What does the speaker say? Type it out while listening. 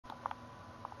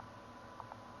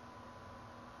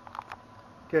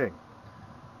Okay,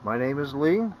 my name is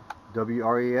Lee,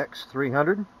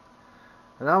 WREX300,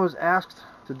 and I was asked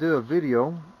to do a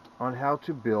video on how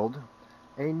to build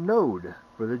a node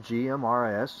for the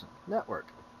GMRS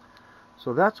network.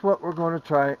 So that's what we're going to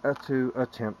try to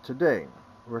attempt today.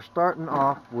 We're starting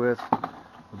off with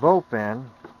Baofeng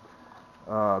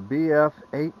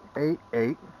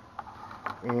BF888,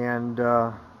 and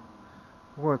we're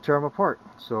going to tear them apart.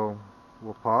 So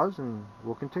we'll pause and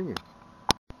we'll continue.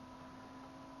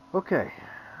 Okay,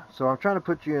 so I'm trying to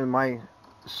put you in my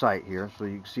site here so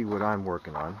you can see what I'm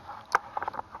working on.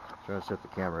 Trying to set the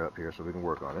camera up here so we can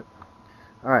work on it.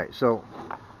 Alright, so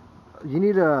you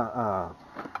need a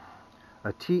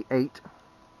T8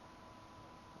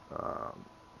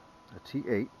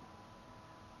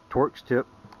 Torx tip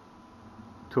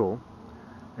tool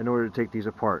in order to take these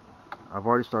apart. I've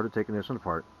already started taking this one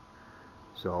apart.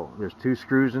 So there's two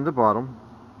screws in the bottom.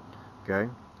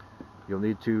 Okay, you'll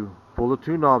need to pull the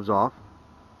two knobs off,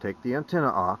 take the antenna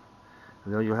off,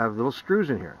 and then you'll have little screws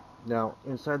in here. Now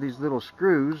inside these little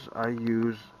screws I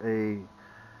use a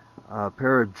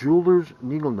pair of jeweler's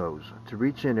needle nose to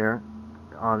reach in there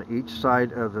on each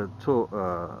side of the tool,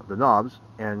 the knobs,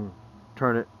 and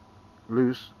turn it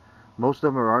loose. Most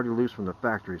of them are already loose from the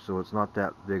factory, so it's not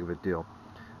that big of a deal.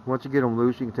 Once you get them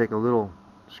loose, you can take a little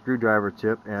screwdriver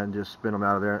tip and just spin them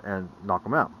out of there and knock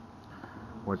them out.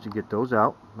 Once you get those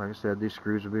out, like I said, these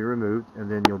screws will be removed, and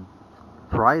then you'll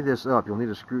pry this up. You'll need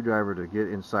a screwdriver to get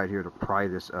inside here to pry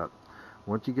this up.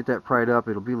 Once you get that pried up,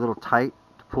 it'll be a little tight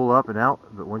to pull up and out,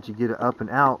 but once you get it up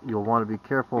and out, you'll want to be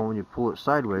careful when you pull it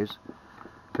sideways,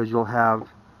 because you'll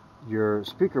have your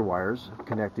speaker wires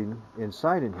connecting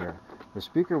inside in here. The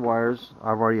speaker wires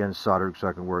I've already unsoldered so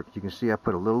I can work. You can see I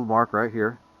put a little mark right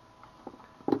here.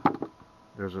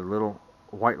 There's a little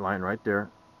white line right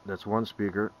there. That's one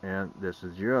speaker, and this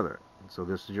is your other. So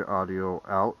this is your audio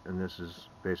out, and this is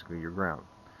basically your ground.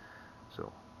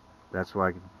 So that's why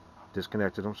I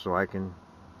disconnected them, so I can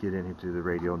get into the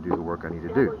radio and do the work I need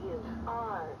to do.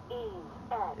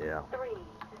 Yeah.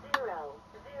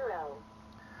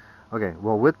 Okay,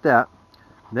 well with that,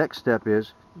 next step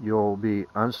is you'll be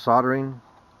unsoldering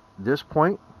this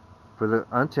point for the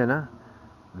antenna,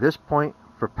 this point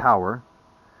for power,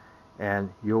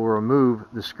 and you'll remove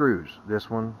the screws, this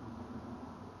one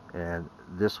and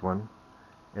this one,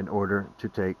 in order to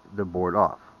take the board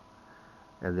off.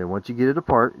 And then once you get it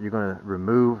apart, you're going to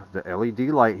remove the LED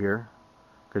light here,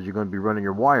 because you're going to be running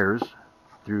your wires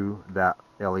through that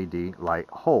LED light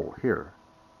hole here.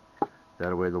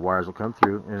 That way the wires will come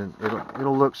through, and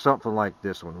it'll look something like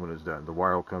this one when it's done. The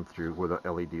wire will come through where the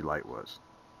LED light was.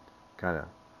 Kind of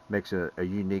makes it a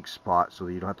unique spot so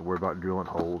that you don't have to worry about drilling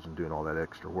holes and doing all that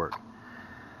extra work.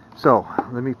 So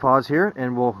let me pause here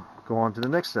and we'll go on to the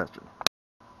next section.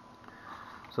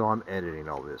 So I'm editing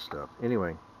all this stuff.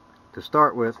 Anyway, to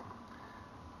start with,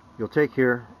 you'll take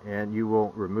here and you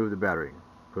will remove the battery.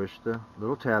 Push the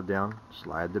little tab down,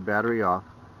 slide the battery off,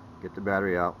 get the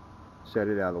battery out, set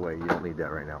it out of the way. You don't need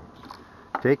that right now.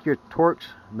 Take your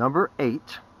Torx number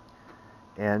 8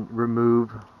 and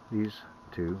remove these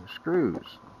two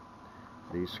screws.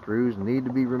 These screws need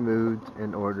to be removed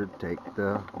in order to take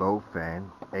the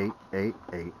Baofeng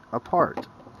 888 apart.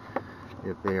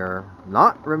 If they are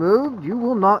not removed, you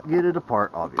will not get it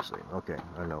apart, obviously. Okay,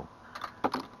 I know.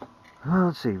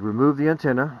 Let's see, remove the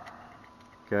antenna.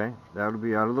 Okay, that will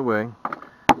be out of the way.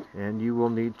 And you will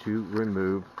need to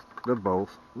remove the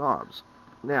both knobs.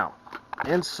 Now,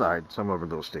 inside, some of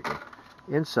them are sticking.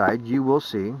 Inside, you will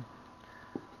see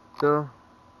the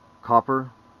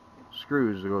copper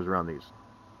screws that goes around these.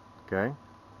 Okay,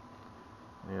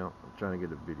 you know, I'm trying to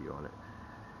get a video on it.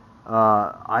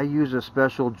 I use a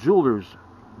special jeweler's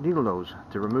needle nose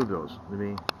to remove those.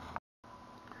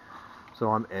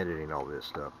 So I'm editing all this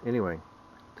stuff. Anyway,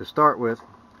 to start with,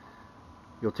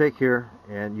 you'll take here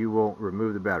and you will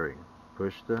remove the battery.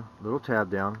 Push the little tab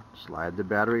down, slide the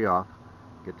battery off,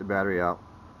 get the battery out,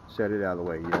 set it out of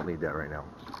the way. You don't need that right now.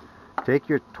 Take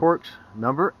your Torx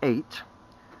number 8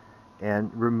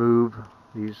 and remove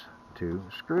these two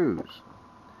screws.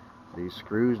 These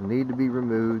screws need to be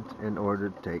removed in order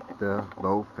to take the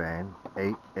Baofeng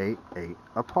 888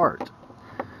 apart.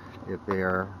 If they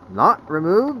are not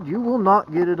removed, you will not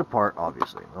get it apart,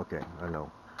 obviously. Okay, I know.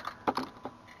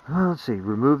 Let's see,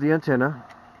 remove the antenna.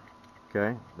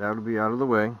 Okay, that will be out of the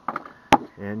way,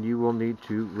 and you will need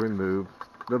to remove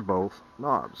the both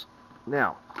knobs.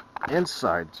 Now,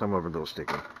 inside, some of those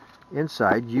sticking.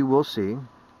 Inside, you will see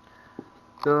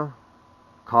the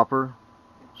copper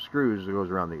screws that goes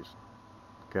around these.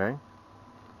 Okay,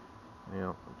 you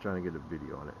know, I'm trying to get a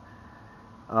video on it.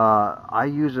 I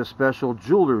use a special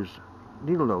jeweler's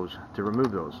needle nose to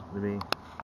remove those.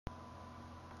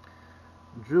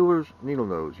 Jeweler's needle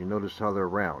nose, you notice how they're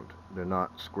round. They're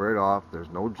not squared off. There's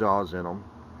no jaws in them.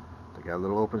 They got a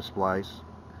little open splice.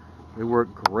 They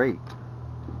work great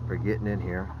for getting in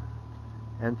here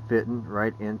and fitting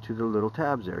right into the little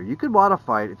tabs there. You could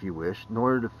modify it if you wish in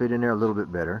order to fit in there a little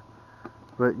bit better,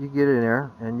 but you get it in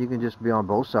there and you can just be on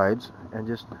both sides and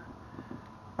just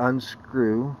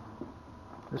unscrew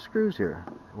the screws here.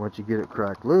 Once you get it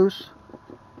cracked loose,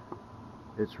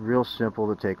 it's real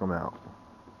simple to take them out.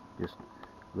 Just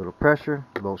a little pressure,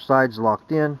 both sides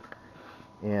locked in,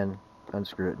 and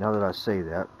unscrew it. Now that I say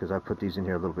that, because I put these in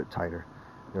here a little bit tighter,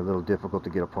 they're a little difficult to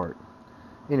get apart.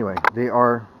 Anyway, they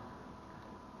are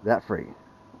that free.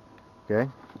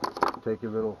 Okay, take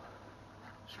your little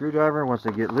screwdriver once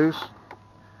they get loose,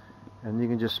 and you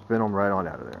can just spin them right on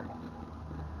out of there.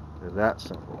 They're that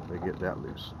simple. They get that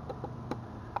loose.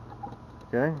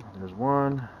 Okay, there's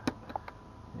one,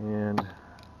 and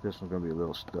this one's going to be a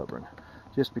little stubborn,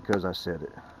 just because I said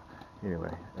it.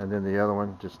 Anyway, and then the other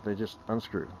one, they just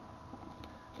unscrew.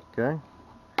 Okay,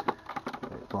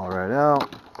 they fall right out.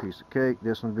 Piece of cake.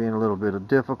 This one being a little bit of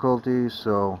difficulty,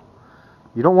 so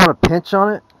you don't want to pinch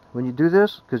on it when you do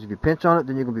this, because if you pinch on it,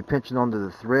 then you're going to be pinching onto the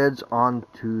threads,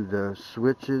 onto the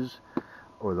switches,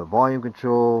 or the volume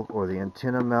control, or the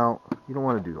antenna mount. You don't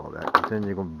want to do all that, because then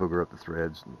you're going to booger up the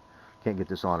threads and can't get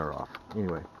this on or off.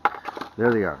 Anyway,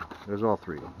 there they are. There's all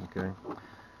three. Okay,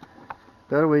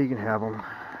 that way you can have them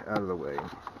out of the way.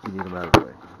 You need them out of the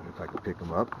way. If I can pick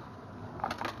them up.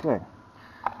 Okay,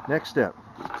 next step,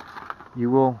 you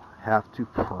will have to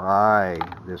pry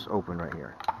this open right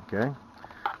here. Okay,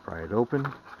 pry it open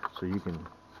so you can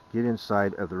get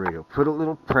inside of the radio. Put a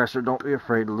little pressure, don't be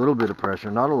afraid, a little bit of pressure,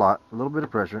 not a lot, a little bit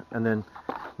of pressure, and then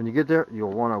when you get there,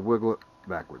 you'll want to wiggle it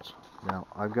backwards. Now,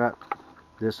 I've got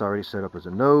this already set up as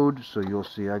a node, so you'll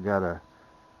see I got a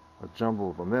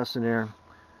jumble of a mess in there,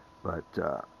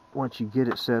 but once you get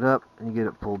it set up and you get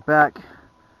it pulled back,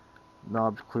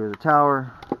 knobs clear the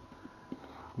tower,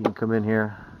 you can come in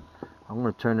here. I'm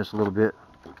going to turn this a little bit.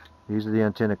 These are the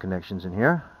antenna connections in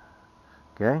here.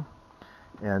 Okay,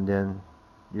 and then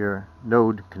your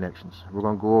node connections. We're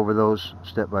going to go over those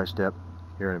step by step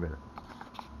here in a minute.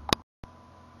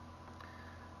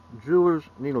 Jeweler's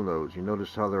needle nose, you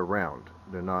notice how they're round.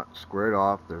 They're not squared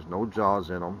off. There's no jaws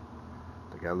in them.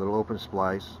 They got a little open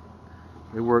splice.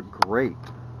 They work great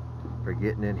for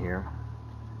getting in here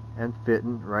and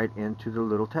fitting right into the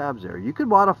little tabs there. You could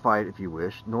modify it if you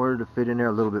wish in order to fit in there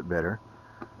a little bit better,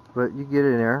 but you get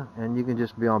it in there and you can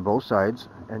just be on both sides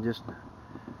and just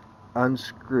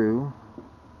unscrew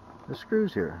the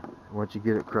screws here. Once you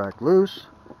get it cracked loose,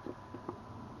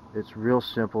 it's real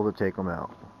simple to take them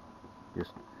out.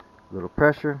 Just a little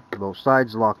pressure, both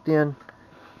sides locked in,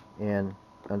 and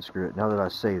unscrew it. Now that I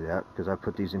say that, because I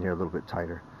put these in here a little bit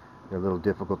tighter, they're a little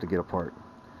difficult to get apart.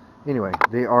 Anyway,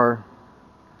 they are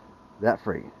that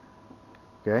free.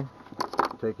 Okay,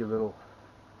 take your little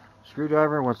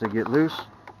screwdriver once they get loose,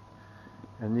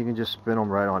 and you can just spin them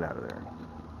right on out of there.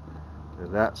 They're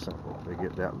that simple. They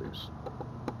get that loose.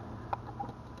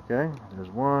 Okay, there's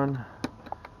one,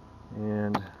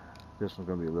 and this one's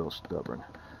going to be a little stubborn,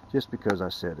 just because I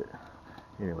said it.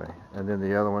 Anyway, and then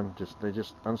the other one, they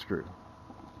just unscrew.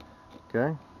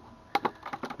 Okay,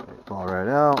 they fall right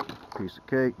out. Piece of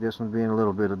cake. This one being a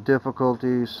little bit of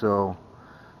difficulty, so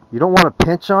you don't want to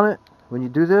pinch on it when you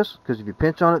do this, because if you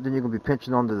pinch on it, then you're going to be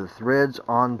pinching onto the threads,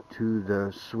 onto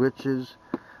the switches,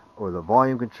 or the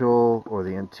volume control, or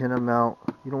the antenna mount.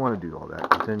 You don't want to do all that,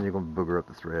 because then you're going to booger up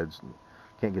the threads and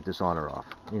can't get this on or off.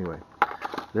 Anyway,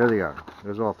 there they are.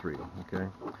 There's all three. Okay,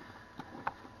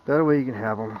 that way you can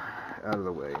have them out of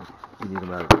the way. You need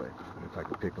them out of the way. If I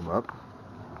can pick them up.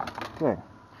 Okay,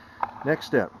 next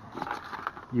step,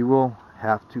 you will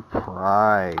have to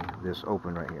pry this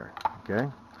open right here. Okay,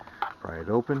 pry it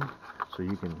open so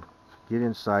you can get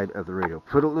inside of the radio.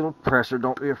 Put a little pressure,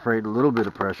 don't be afraid, a little bit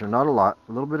of pressure, not a lot,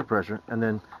 a little bit of pressure, and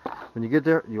then when you get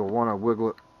there, you'll want to wiggle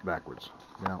it backwards.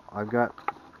 Now, I've got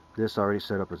this already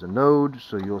set up as a node,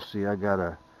 so you'll see I got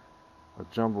a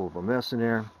jumble of a mess in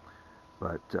there,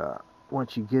 but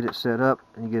once you get it set up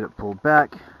and you get it pulled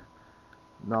back,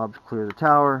 knobs clear the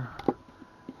tower,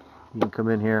 you can come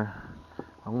in here.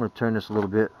 I'm going to turn this a little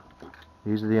bit.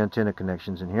 These are the antenna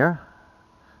connections in here.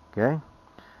 Okay,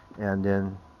 and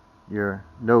then your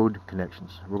node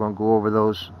connections. We're going to go over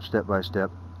those step by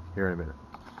step here in a minute.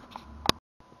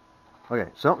 Okay,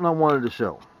 something I wanted to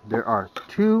show. There are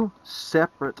two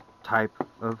separate type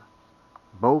of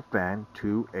Baofeng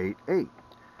 288.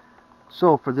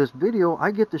 So for this video,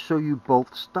 I get to show you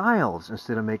both styles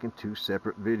instead of making two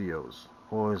separate videos.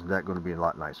 Oh, isn't that going to be a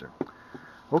lot nicer?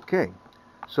 Okay,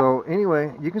 so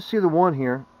anyway, you can see the one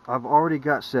here I've already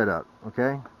got set up.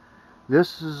 Okay,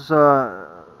 this is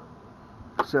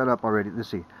set up already. Let's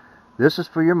see. This is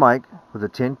for your mic with a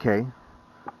 10K.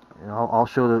 And I'll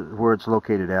show where it's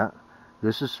located at.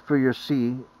 This is for your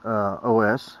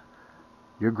COS.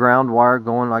 Your ground wire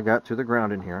going, I got to the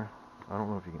ground in here. I don't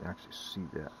know if you can actually see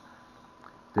that.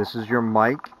 This is your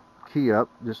mic key up.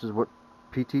 This is what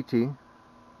PTT.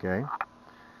 Okay.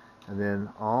 And then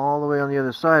all the way on the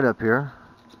other side up here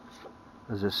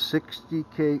is a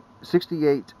 68K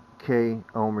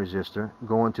ohm resistor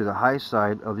going to the high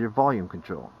side of your volume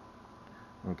control.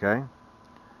 Okay.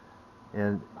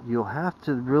 And you'll have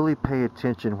to really pay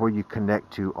attention where you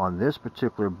connect to on this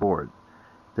particular board.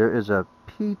 There is a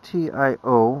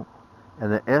PTIO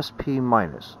and the SP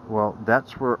minus. Well,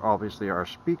 that's where obviously our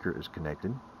speaker is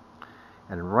connected.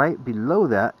 And right below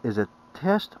that is a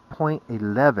test point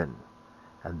 11.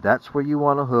 And that's where you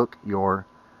want to hook your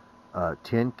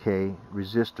 10K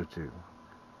resistor to.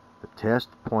 The test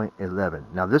point 11.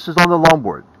 Now this is on the long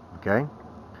board. Okay.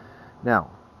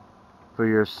 Now, for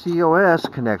your COS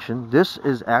connection, this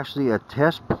is actually a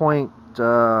test point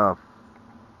 4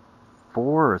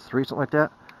 or 3, something like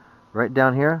that, right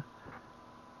down here.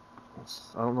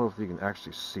 I don't know if you can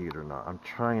actually see it or not. I'm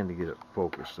trying to get it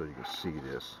focused so you can see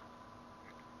this.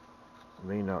 I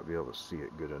may not be able to see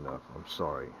it good enough. I'm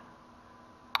sorry.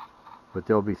 But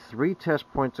there'll be 3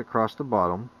 test points across the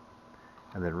bottom,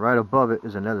 and then right above it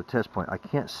is another test point. I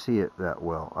can't see it that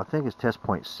well. I think it's test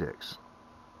point 6. It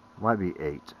might be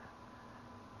 8.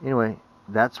 Anyway,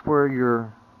 that's where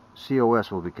your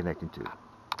COS will be connecting to.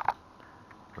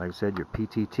 Like I said, your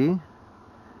PTT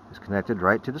is connected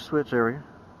right to the switch area,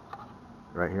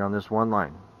 right here on this one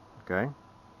line. Okay?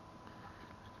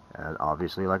 And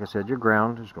obviously, like I said, your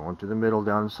ground is going to the middle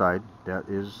down the side. That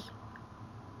is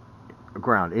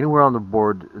ground. Anywhere on the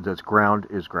board that's ground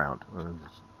is ground.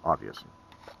 It's obvious.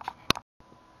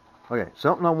 Okay,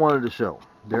 something I wanted to show.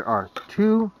 There are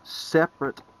 2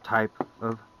 separate type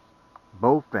of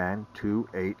Baofeng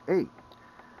 288.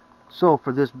 So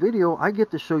for this video, I get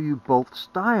to show you both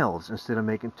styles instead of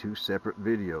making 2 separate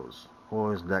videos.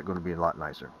 Well, isn't that going to be a lot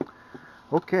nicer?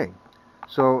 Okay,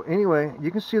 so anyway, you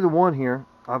can see the one here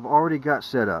I've already got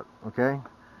set up. Okay,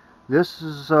 this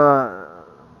is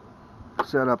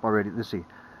set up already. Let's see.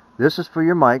 This is for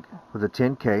your mic with a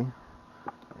 10K.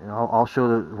 And I'll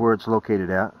show where it's located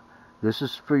at. This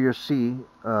is for your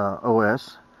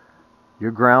COS.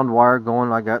 Your ground wire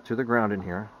going, I got to the ground in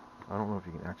here. I don't know if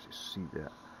you can actually see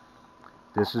that.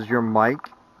 This is your mic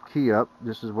key up.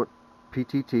 This is what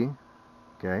PTT.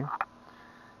 Okay.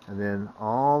 And then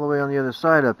all the way on the other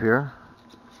side up here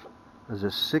is a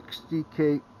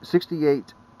 68K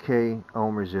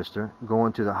ohm resistor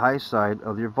going to the high side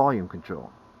of your volume control.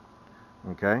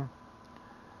 Okay.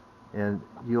 And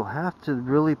you'll have to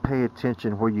really pay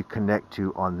attention where you connect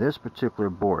to on this particular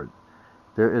board.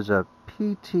 There is a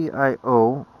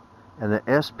PTIO and the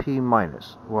SP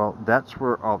minus. Well, that's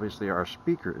where obviously our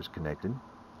speaker is connected.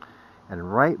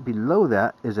 And right below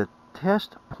that is a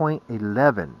test point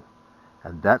 11.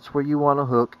 And that's where you want to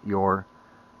hook your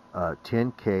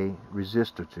 10K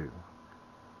resistor to.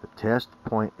 The test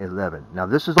point 11. Now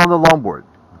this is on the long board.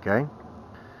 Okay.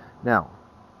 Now,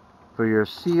 for your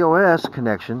COS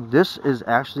connection, this is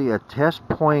actually a test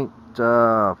point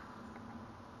 4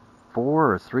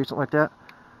 or 3, something like that,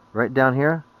 right down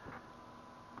here.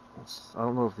 I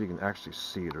don't know if you can actually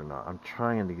see it or not. I'm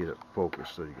trying to get it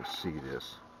focused so you can see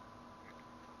this.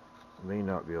 I may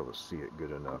not be able to see it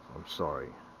good enough. I'm sorry.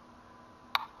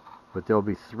 But there'll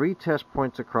be 3 test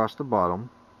points across the bottom,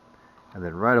 and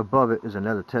then right above it is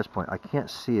another test point. I can't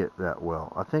see it that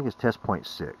well. I think it's test point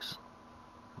 6.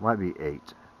 It might be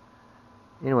 8.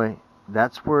 Anyway,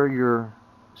 that's where your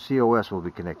COS will be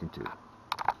connecting to.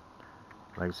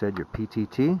 Like I said, your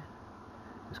PTT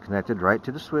is connected right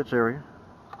to the switch area,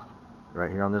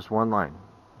 right here on this one line.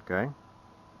 Okay.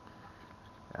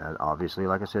 And obviously,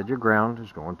 like I said, your ground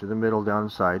is going to the middle down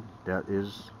the side. That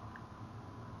is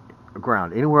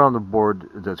ground. Anywhere on the board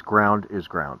that's ground is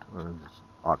ground. It's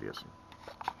obvious.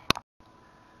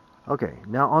 Okay,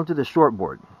 now onto the short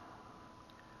board.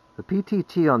 The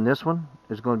PTT on this one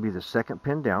is going to be the 2nd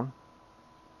pin down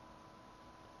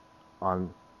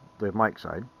on the mic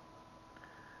side.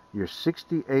 Your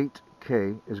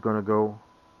 68K is going to go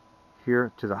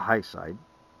here to the high side.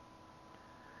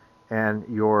 And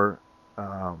your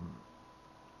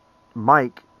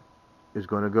mic is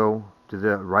going to go to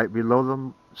the right below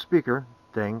the speaker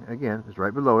thing. Again, it's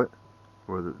right below it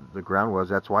where the ground was.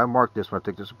 That's why I marked this when I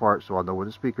took this apart, so I'll know where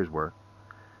the speakers were.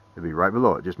 It'll be right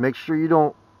below it. Just make sure you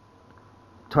don't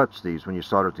touch these when you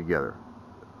solder together.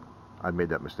 I made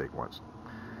that mistake once.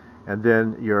 And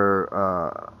then your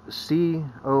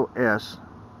COS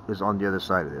is on the other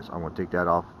side of this. I'm going to take that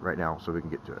off right now so we can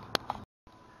get to it.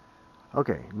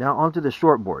 Okay, now onto the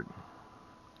short board.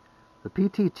 The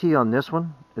PTT on this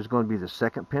one is going to be the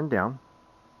second pin down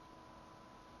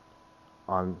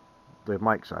on the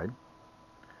mic side.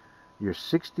 Your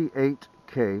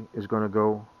 68K is going to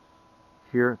go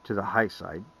here to the high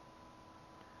side,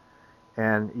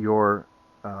 and your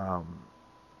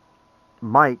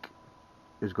mic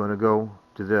is going to go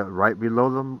to the right below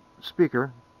the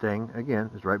speaker thing.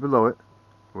 Again, it's right below it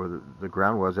where the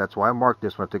ground was. That's why I marked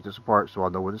this when I took this apart, so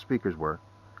I'll know where the speakers were.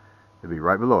 It'll be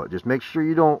right below it. Just make sure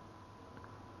you don't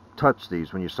touch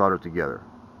these when you solder it together.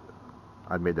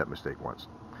 I made that mistake once.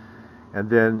 And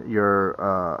then your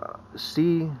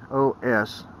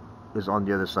COS is on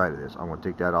the other side of this. I'm going to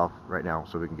take that off right now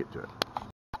so we can get to it.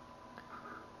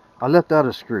 I left out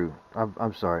a screw.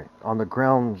 I'm sorry. On the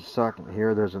ground socket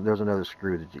here, there's another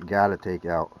screw that you got to take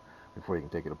out before you can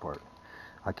take it apart.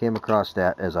 I came across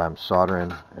that as I'm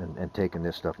soldering and taking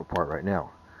this stuff apart right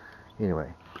now.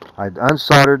 Anyway, I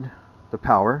unsoldered the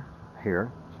power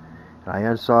here, and I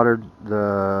unsoldered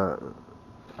the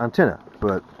antenna,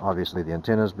 but obviously the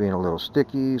antenna is being a little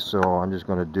sticky, so I'm just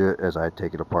going to do it as I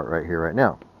take it apart right here right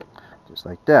now, just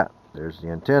like that. There's the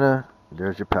antenna,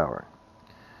 there's your power.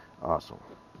 Awesome.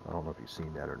 I don't know if you've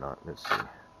seen that or not. Let's see.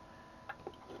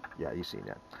 Yeah, you've seen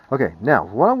that. Okay, now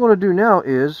what I'm going to do now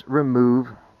is remove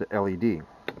the LED.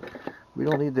 We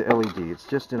don't need the LED. It's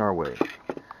just in our way.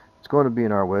 It's going to be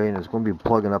in our way, and it's going to be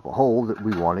plugging up a hole that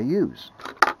we want to use.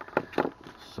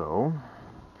 So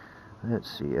let's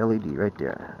see, LED right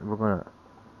there. We're going to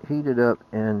heat it up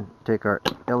and take our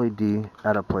LED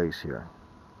out of place here.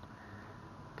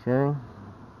 Okay.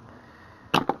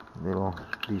 Little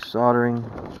desoldering,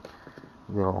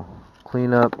 little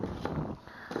cleanup.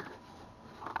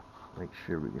 Make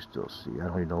sure we can still see. I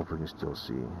don't even know if we can still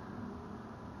see.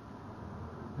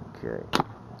 Okay,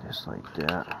 just like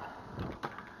that.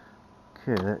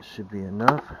 Okay, that should be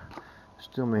enough.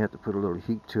 Still may have to put a little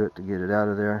heat to it to get it out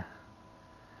of there,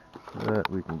 but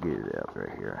we can get it out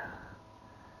right here.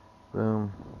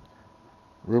 Boom.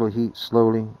 Little heat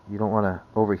slowly. You don't want to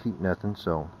overheat nothing,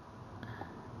 so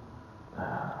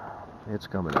it's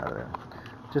coming out of there.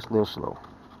 Just a little slow.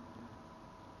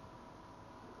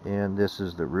 And this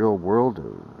is the real world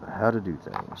of how to do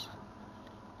things.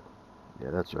 Yeah,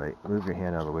 that's right. Move your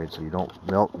hand out of the way so you don't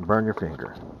melt and burn your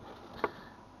finger.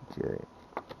 Okay,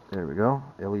 there we go.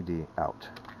 LED out.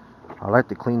 I like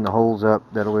to clean the holes up.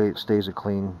 That way it stays a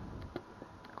clean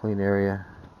area.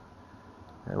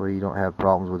 That way you don't have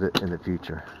problems with it in the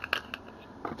future.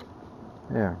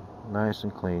 There, nice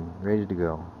and clean, ready to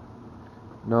go.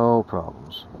 No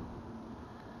problems.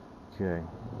 Okay,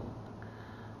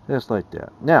 just like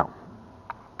that. Now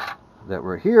that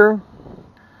we're here,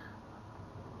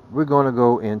 we're going to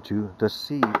go into the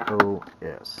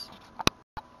COS.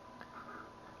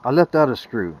 I left out a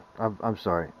screw. I'm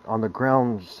sorry. On the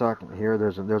ground socket here,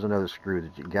 there's another screw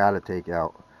that you got to take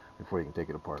out before you can take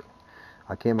it apart.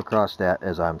 I came across that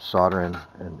as I'm soldering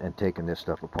and taking this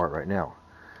stuff apart right now.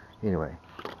 Anyway,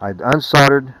 I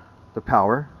unsoldered the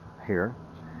power here,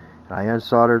 and I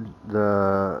unsoldered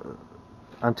the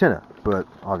antenna, but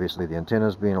obviously the antenna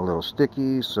is being a little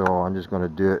sticky, so I'm just going to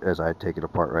do it as I take it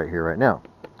apart right here right now,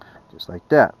 just like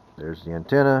that. There's the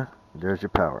antenna, there's your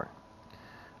power.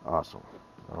 Awesome.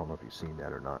 I don't know if you've seen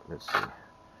that or not. Let's see.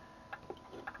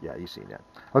 Yeah, you've seen that.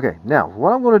 Okay, now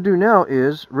what I'm going to do now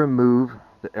is remove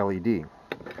the LED.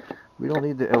 We don't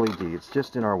need the LED. It's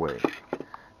just in our way.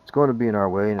 It's going to be in our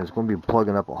way, and it's going to be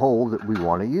plugging up a hole that we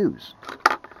want to use.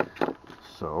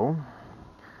 So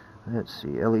let's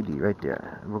see, LED right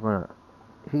there. We're going to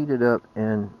heat it up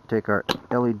and take our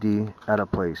LED out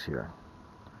of place here.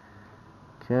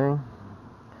 Okay.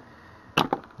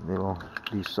 Little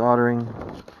desoldering,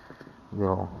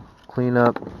 little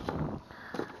cleanup.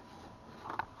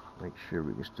 Make sure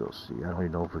we can still see. I don't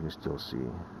even know if we can still see.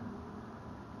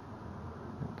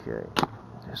 Okay,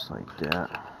 just like that.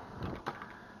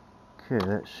 Okay,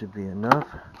 that should be enough.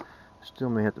 Still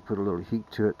may have to put a little heat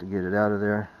to it to get it out of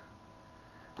there,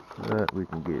 but we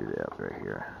can get it out right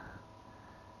here.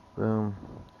 Boom.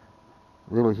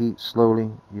 Little heat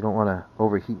slowly. You don't want to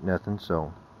overheat nothing,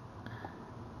 so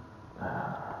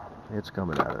it's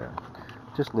coming out of there.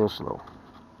 Just a little slow.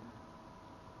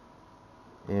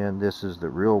 And this is the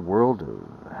real world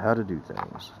of how to do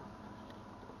things.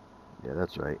 Yeah,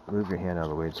 that's right. Move your hand out of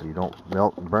the way so you don't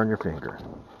melt and burn your finger.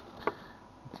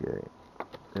 Okay,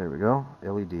 there we go.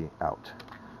 LED out.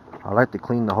 I like to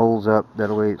clean the holes up.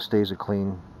 That way it stays a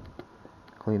clean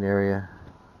area.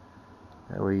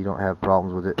 That way you don't have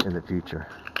problems with it in the future.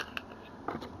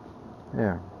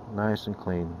 There, nice and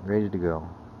clean, ready to go.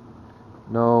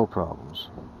 No problems.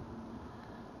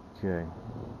 Okay,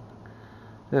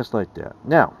 just like that.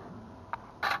 Now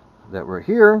that we're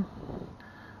here,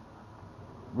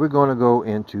 we're going to go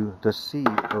into the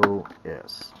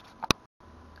COS.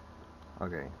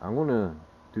 Okay, I'm going to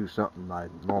do something I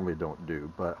normally don't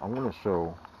do, but I'm going to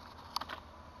show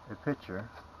a picture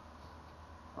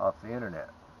off the internet.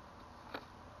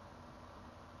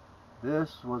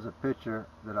 This was a picture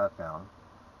that I found.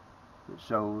 It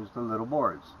shows the little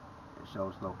boards. It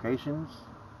shows locations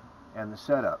and the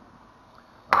setup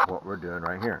of what we're doing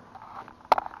right here.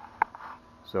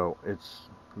 So it's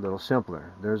a little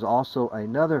simpler. There's also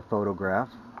another photograph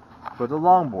for the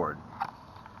longboard.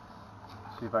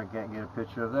 See if I can't get a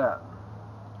picture of that.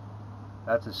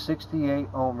 That's a 68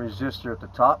 ohm resistor at the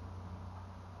top,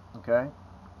 okay,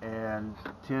 and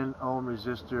 10 ohm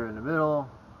resistor in the middle.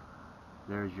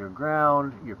 There's your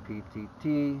ground, your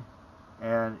PTT,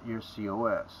 and your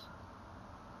COS.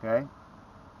 Okay,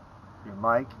 your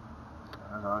mic,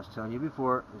 as I was telling you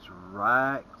before, is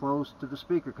right close to the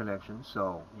speaker connection,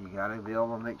 so you gotta be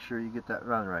able to make sure you get that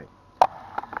run right.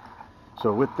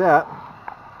 So with that,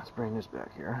 let's bring this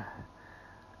back here.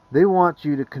 They want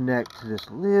you to connect to this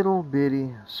little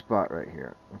bitty spot right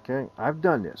here. Okay, I've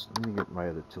done this. Let me get my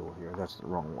other tool here. That's the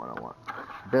wrong one I want.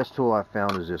 The best tool I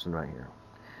found is this one right here.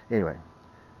 Anyway,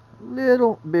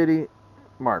 little bitty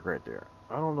mark right there.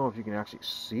 I don't know if you can actually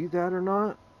see that or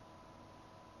not,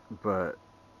 but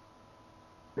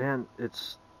man,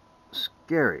 it's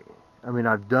scary. I mean,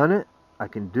 I've done it, I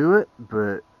can do it,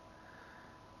 but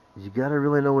you gotta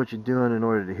really know what you're doing in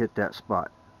order to hit that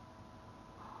spot.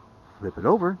 Flip it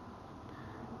over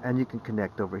and you can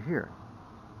connect over here.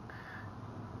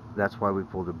 That's why we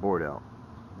pulled the board out.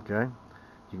 Okay,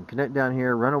 you can connect down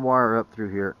here, run a wire up through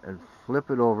here and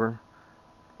flip it over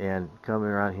and come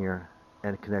around here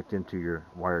and connect into your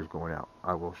wires going out.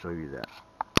 I will show you that.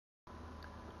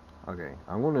 Okay,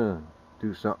 I'm going to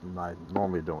do something I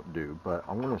normally don't do, but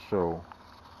I'm going to show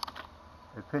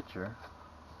a picture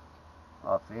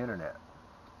off the internet.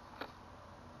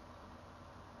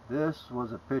 This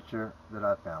was a picture that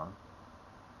I found.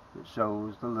 It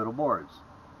shows the little boards.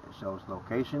 It shows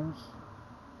locations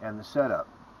and the setup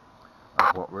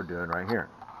of what we're doing right here.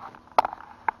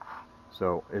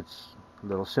 So it's a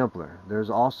little simpler. There's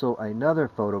also another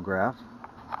photograph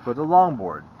for the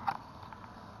longboard.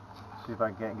 See if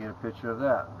I can't get a picture of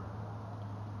that.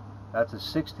 That's a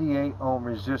 68 ohm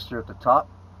resistor at the top,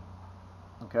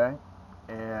 okay,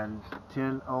 and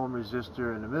 10 ohm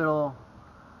resistor in the middle.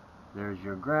 There's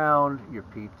your ground, your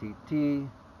PTT,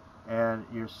 and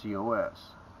your COS.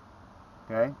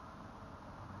 Okay,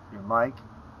 your mic,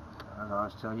 as I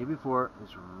was telling you before,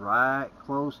 is right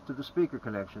close to the speaker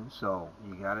connection, so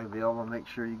you gotta be able to make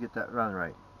sure you get that run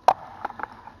right.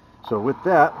 So with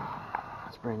that,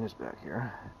 let's bring this back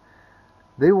here.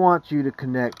 They want you to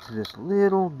connect to this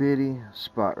little bitty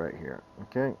spot right here.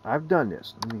 Okay, I've done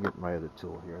this. Let me get my other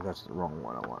tool here. That's the wrong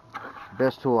one I want. The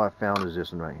best tool I found is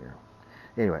this one right here.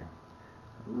 Anyway,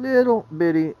 little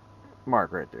bitty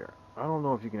mark right there. I don't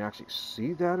know if you can actually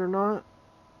see that or not,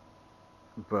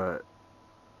 but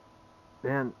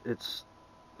man, it's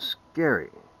scary.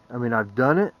 I mean, I've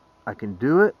done it, I can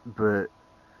do it, but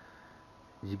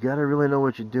you gotta really know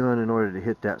what you're doing in order to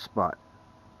hit that spot.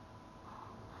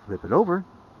 Flip it over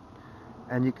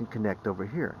and you can connect over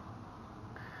here.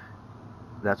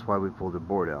 That's why we pulled the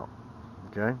board out.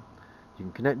 Okay, you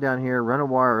can connect down here, run a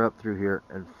wire up through here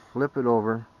and flip it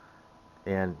over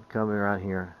and come around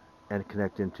here and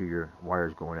connect into your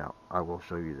wires going out. I will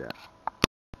show you that.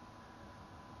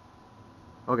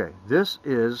 Okay, this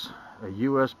is a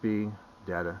USB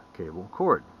data cable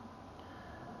cord.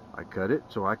 I cut it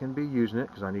so I can be using it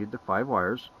because I need the 5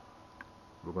 wires.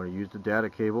 We're going to use the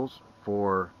data cables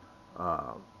for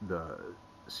the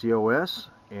COS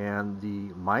and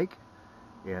the mic,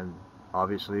 and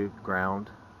obviously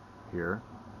ground here,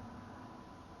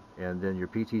 and then your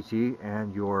PTT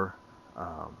and your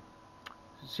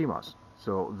CMOS.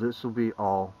 So this will be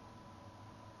all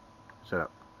set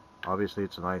up. Obviously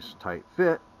it's a nice tight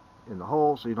fit in the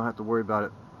hole, so you don't have to worry about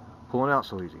it pulling out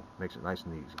so easy. Makes it nice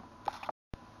and easy.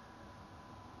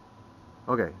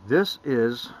 Okay, this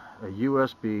is a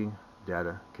USB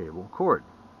data cable cord.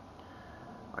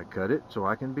 I cut it so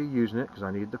I can be using it because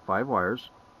I need the 5 wires.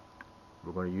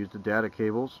 We're going to use the data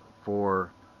cables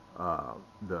for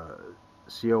the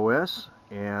COS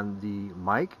and the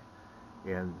mic,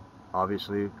 and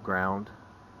obviously ground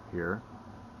here,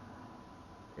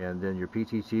 and then your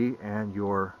PTT and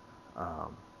your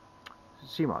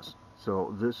CMOS.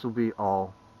 So this will be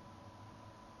all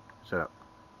set up.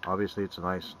 Obviously it's a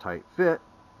nice tight fit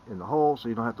in the hole, so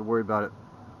you don't have to worry about it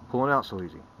pulling out so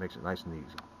easy. Makes it nice and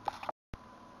easy.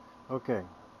 Okay,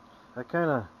 I kind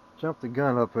of jumped the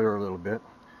gun up there a little bit,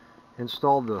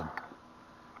 installed the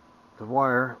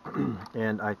wire,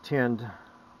 and I tinned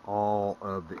all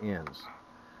of the ends.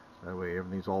 That way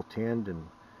everything's all tinned and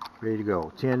ready to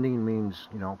go. Tinning means,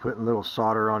 you know, putting a little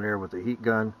solder on there with the heat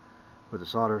gun with the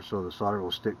solder, so the solder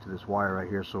will stick to this wire right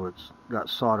here, so it's got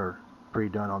solder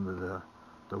pre-done onto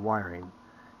the wiring,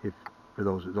 if for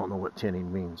those who don't know what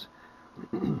tinning means.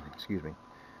 Excuse me.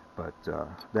 But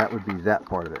that would be that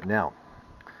part of it. Now,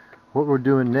 what we're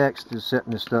doing next is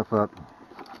setting this stuff up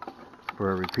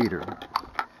for a repeater.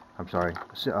 I'm sorry,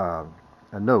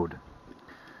 a node.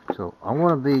 So I'm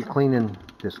going to be cleaning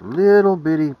this little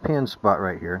bitty pin spot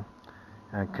right here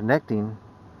and connecting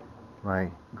my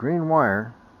green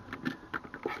wire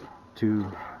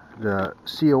to the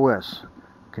COS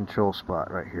control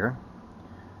spot right here.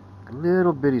 A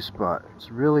little bitty spot.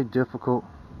 It's really difficult.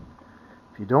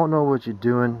 If you don't know what you're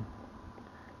doing,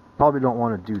 you probably don't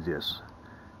want to do this,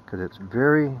 because it's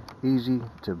very easy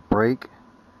to break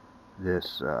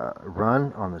this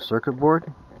run on the circuit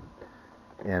board.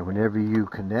 And whenever you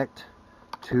connect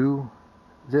to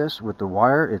this with the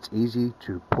wire, it's easy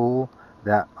to pull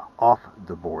that off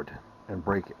the board and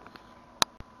break it.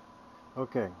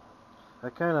 Okay, I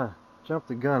kind of jumped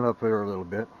the gun up there a little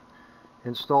bit,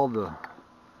 installed the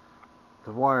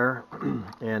wire,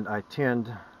 and I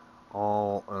tinned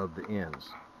all of the ends.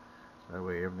 That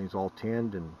way everything's all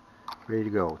tinned and ready to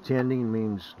go. Tinning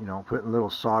means, you know, putting a little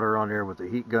solder on there with the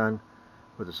heat gun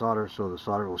with the solder, so the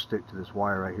solder will stick to this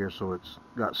wire right here, so it's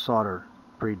got solder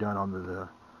pre-done onto the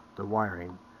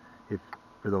wiring, if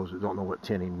for those who don't know what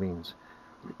tinning means.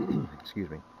 Excuse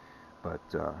me. But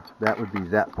that would be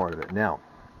that part of it. Now,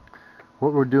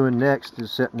 what we're doing next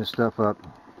is setting this stuff up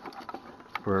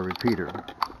for a repeater.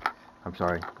 I'm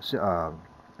sorry,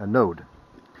 a node.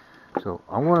 So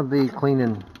I'm going to be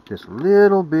cleaning this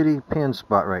little bitty pin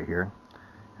spot right here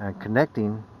and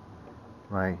connecting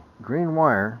my green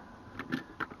wire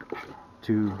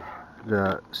to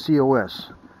the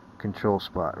COS control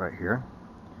spot right here.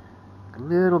 A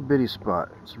little bitty spot.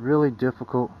 It's really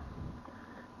difficult.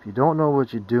 If you don't know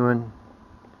what you're doing,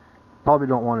 you probably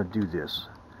don't want to do this,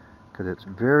 because it's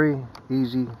very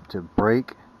easy to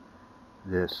break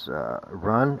this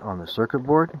run on the circuit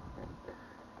board.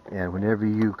 And whenever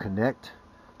you connect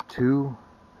to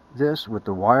this with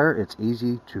the wire, it's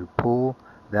easy to pull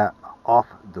that off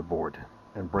the board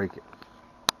and break it.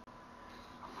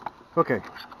 Okay,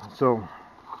 so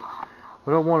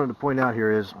what I wanted to point out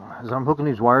here is, as I'm hooking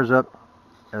these wires up,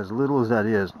 as little as that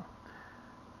is,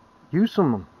 use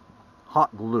some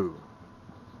hot glue.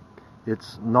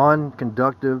 It's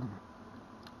non-conductive,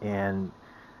 and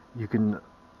you can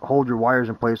hold your wires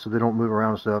in place so they don't move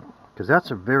around and stuff, because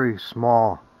that's a very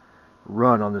small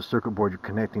run on the circuit board you're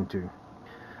connecting to.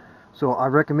 So I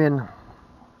recommend,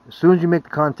 as soon as you make the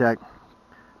contact,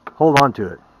 hold on to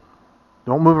it.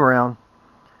 Don't move around,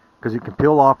 because it can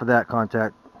peel off of that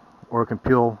contact, or it can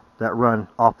peel that run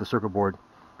off the circuit board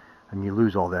and you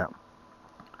lose all that.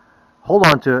 Hold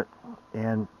on to it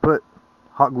and put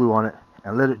hot glue on it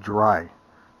and let it dry.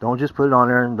 Don't just put it on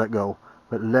there and let go,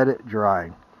 but let it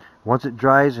dry. Once it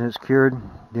dries and it's cured,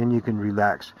 then you can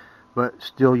relax, but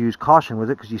still use caution with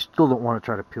it, because you still don't want to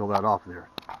try to peel that off there.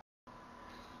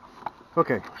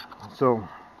 Okay, so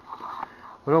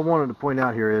what I wanted to point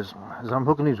out here is, as I'm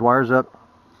hooking these wires up,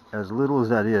 as little as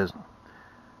that is,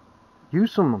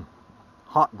 use some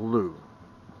hot glue.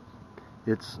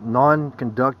 It's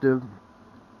non-conductive,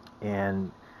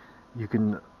 and you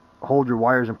can hold your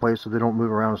wires in place so they don't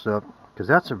move around and stuff, because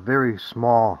that's a very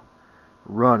small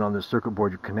run on the circuit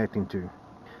board you're connecting to.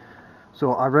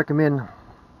 So I recommend,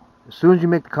 as soon as you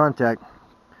make the contact,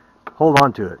 hold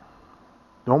on to it.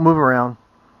 Don't move around,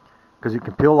 because it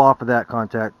can peel off of that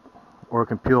contact, or it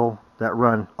can peel that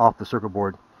run off the circuit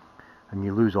board and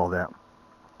you lose all that.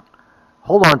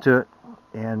 Hold on to it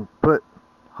and put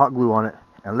hot glue on it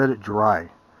and let it dry.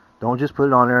 Don't just put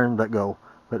it on there and let go,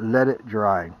 but let it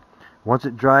dry. Once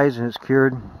it dries and it's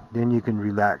cured, then you can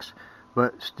relax,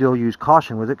 but still use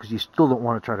caution with it, because you still don't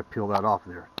want to try to peel that off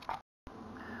there.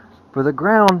 For the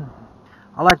ground,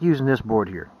 I like using this board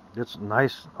here. It's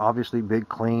nice, obviously big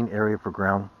clean area for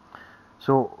ground.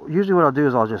 So usually what I'll do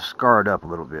is I'll just scar it up a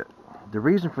little bit. The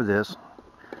reason for this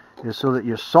is so that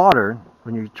your solder,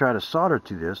 when you try to solder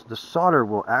to this, the solder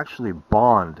will actually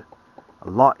bond a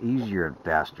lot easier and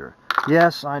faster.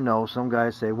 Yes, I know some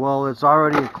guys say, well, it's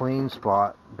already a clean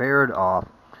spot, bear it off.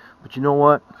 But you know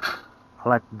what? I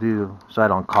like to do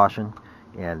side on caution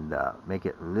and make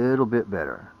it a little bit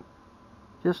better.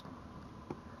 Just,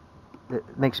 it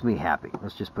makes me happy.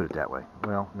 Let's just put it that way.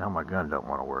 Well, now my gun don't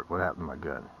want to work. What happened to my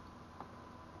gun?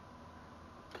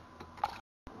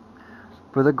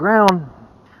 For the ground,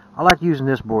 I like using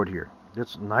this board here.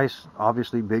 It's nice,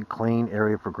 obviously big, clean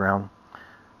area for ground.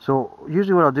 So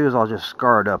usually what I'll do is I'll just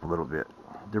scar it up a little bit.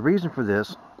 The reason for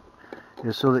this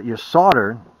is so that your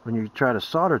solder, when you try to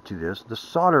solder to this, the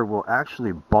solder will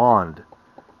actually bond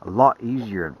a lot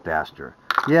easier and faster.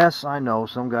 Yes, I know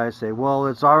some guys say, well,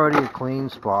 it's already a clean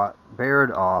spot, bear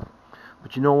it off.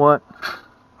 But you know what?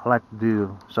 I like to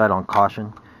do side on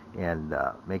caution and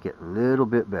make it a little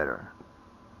bit better.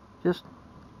 Just,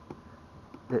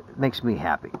 it makes me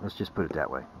happy. Let's just put it that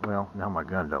way. Well, now my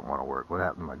gun don't want to work. What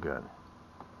happened to my gun?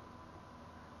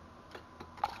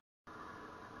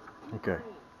 Okay,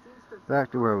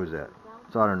 back to where I was at.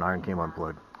 Soldering iron came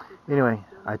unplugged. Anyway,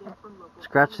 I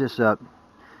scratched this up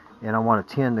and I want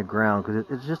to tin the ground because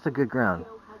it's just a good ground.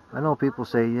 I know people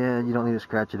say, yeah, you don't need to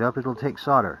scratch it up, it'll take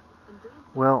solder.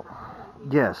 Well,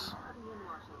 yes,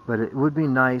 but it would be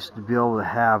nice to be able to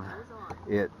have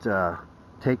it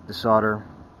take the solder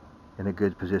in a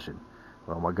good position.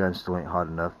 Well, my gun still ain't hot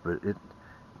enough, but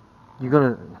you're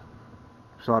gonna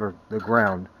solder the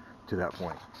ground to that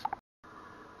point.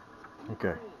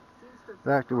 Okay,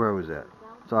 back to where I was at.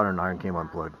 Soldering iron came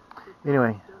unplugged.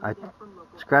 Anyway, I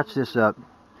scratched this up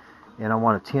and I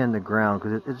want to tin the ground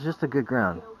because it's just a good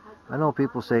ground. I know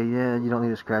people say, yeah, you don't need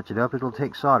to scratch it up, it'll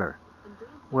take solder.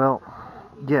 Well,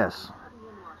 yes,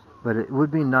 but it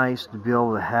would be nice to be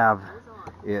able to have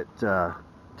it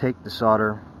take the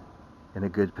solder in a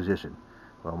good position.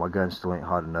 Well, my gun still ain't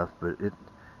hot enough, but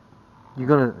you're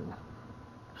gonna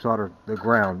solder the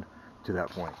ground to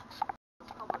that point.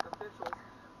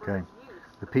 Okay,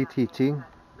 the PTT,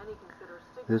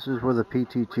 this is where the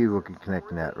PTT will be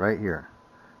connecting at, right here.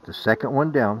 The second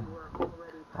one down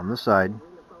on the side.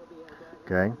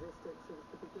 Okay,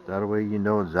 that way you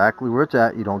know exactly where it's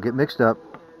at. You don't get mixed up.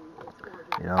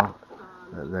 You know,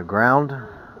 the ground,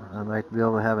 I'd like to be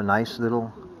able to have a nice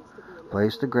little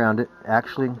place to ground it.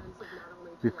 Actually,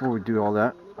 before we do all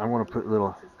that, I want to put a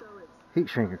little heat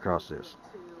shrink across this.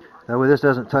 That way this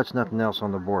doesn't touch nothing else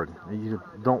on the board. You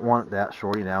don't want that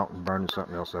shorting out and burning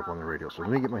something else up on the radio. So let me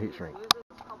get my heat shrink.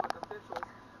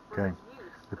 Okay,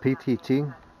 the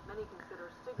PTT,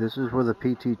 this is where the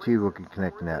PTT will be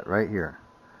connecting at, right here.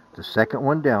 The second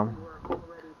one down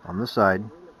on the side.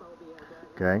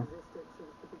 Okay,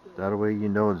 that way you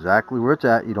know exactly where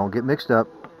it's at. You don't get mixed up.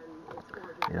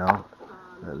 You know,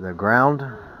 the ground,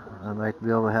 I'd like to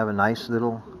be able to have a nice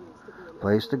little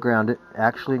place to ground it.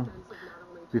 Actually,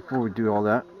 before we do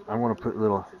all that, I want to put a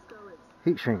little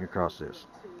heat shrink across this.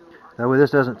 That way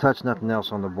this doesn't touch nothing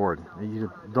else on the board.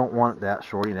 You don't want that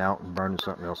shorting out and burning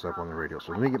something else up on the radio.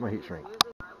 So let me get my heat shrink.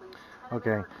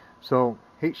 Okay, so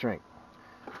heat shrink.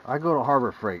 I go to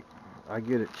Harbor Freight. I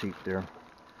get it cheap there.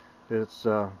 It's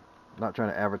not trying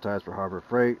to advertise for Harbor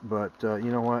Freight, but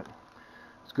you know what?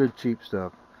 It's good cheap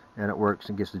stuff and it works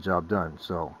and gets the job done.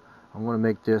 So I'm going to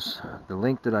make this the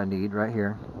length that I need right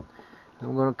here.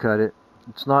 I'm going to cut it.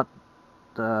 It's not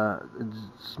it's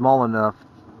small enough.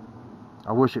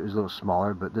 I wish it was a little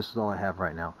smaller, but this is all I have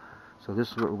right now. So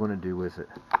this is what we're going to do with it.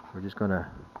 We're just going to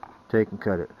take and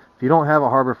cut it. If you don't have a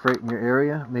Harbor Freight in your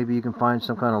area, maybe you can find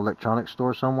some kind of electronics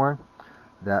store somewhere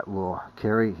that will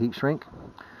carry heat shrink.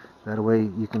 That way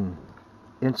you can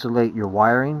insulate your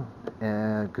wiring,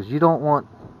 and because you don't want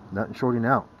nothing shorting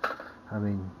out. I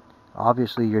mean,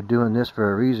 obviously you're doing this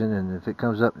for a reason, and if it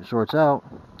comes up and shorts out,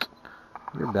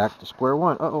 you're back to square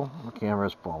one. Uh-oh, my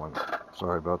camera's falling.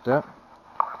 Sorry about that.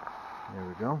 There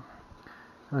we go.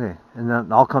 Okay, and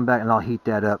then I'll come back and I'll heat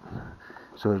that up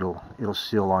so it'll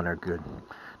seal on there good.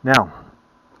 Now,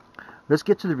 let's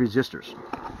get to the resistors.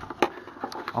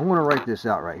 I'm going to write this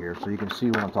out right here so you can see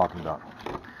what I'm talking about.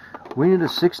 We need a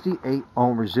 68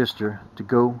 ohm resistor to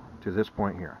go to this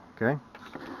point here, okay?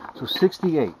 So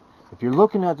 68. If you're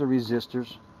looking at the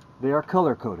resistors, they are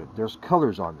color coded. There's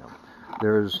colors on them.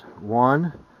 There's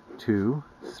 1, 2,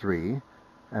 3,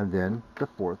 and then the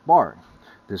fourth bar.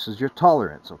 This is your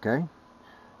tolerance, okay?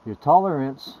 Your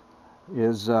tolerance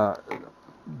is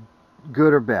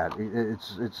good or bad.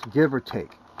 It's give or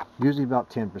take. Usually about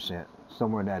 10%,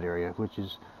 somewhere in that area, which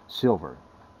is silver.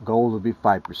 Gold would be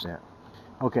 5%.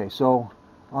 Okay, so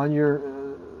on your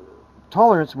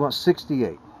tolerance, we want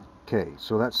 68. Okay,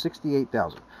 so that's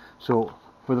 68,000. So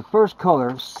for the first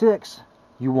color, 6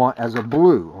 you want as a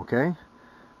blue, okay?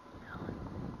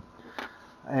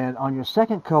 And on your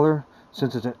second color,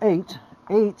 since it's an 8,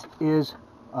 8 is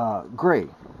gray.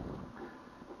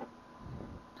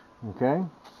 Okay,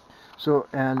 so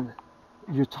and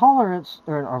your tolerance,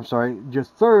 or I'm sorry, your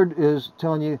third is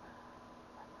telling you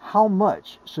how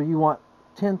much. So you want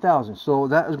 10,000. So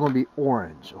that is going to be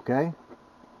orange. Okay,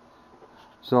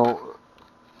 so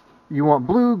you want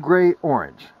blue, gray,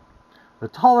 orange. The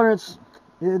tolerance,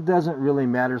 it doesn't really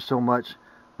matter so much,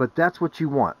 but that's what you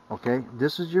want, okay?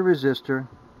 This is your resistor,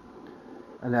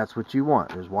 and that's what you want.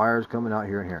 There's wires coming out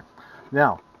here and here.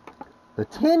 Now, the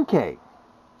 10K,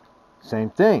 same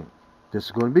thing. This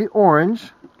is going to be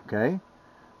orange, okay?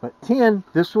 But 10,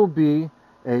 this will be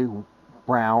a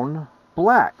brown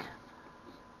black,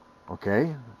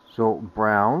 okay? So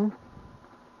brown,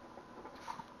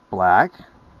 black,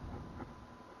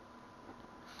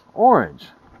 orange,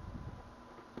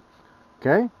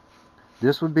 okay?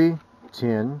 This would be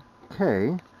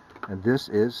 10K, and this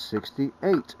is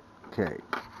 68K.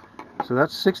 So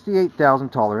that's 68,000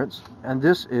 tolerance, and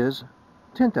this is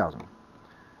 10,000.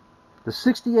 The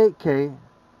 68K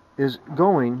is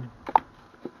going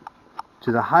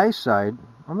to the high side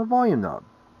on the volume knob.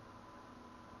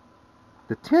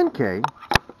 The 10K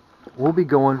will be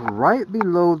going right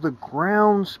below the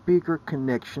ground speaker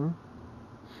connection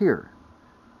here.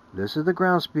 This is the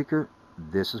ground speaker,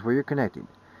 this is where you're connected.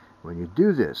 When you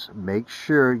do this, make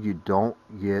sure you don't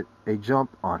get a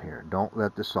jump on here. Don't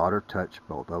let the solder touch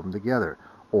both of them together,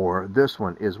 or this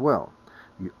one as well.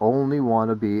 You only want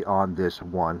to be on this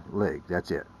one leg,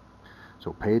 that's it.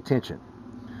 So pay attention.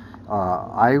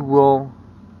 I will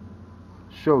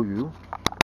show you.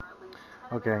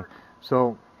 Okay,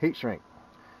 so heat shrink.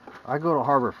 I go to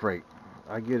Harbor Freight.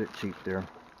 I get it cheap there.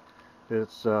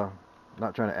 It's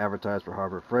not trying to advertise for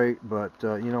Harbor Freight, but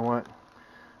you know what?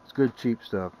 It's good cheap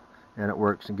stuff, and it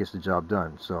works and gets the job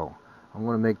done. So I'm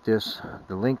going to make this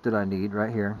the length that I need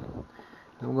right here.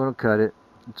 And I'm going to cut it.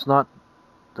 It's not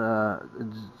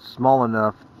it's small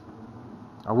enough.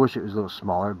 I wish it was a little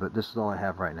smaller, but this is all I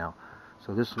have right now.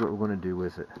 So this is what we're going to do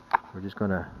with it. We're just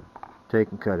going to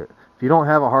take and cut it. If you don't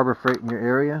have a Harbor Freight in your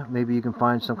area, maybe you can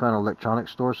find some kind of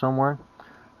electronics store somewhere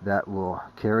that will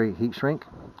carry heat shrink.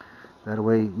 That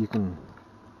way you can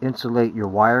insulate your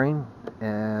wiring,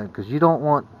 and because you don't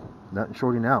want nothing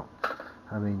shorting out.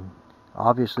 I mean,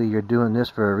 obviously you're doing this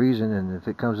for a reason, and if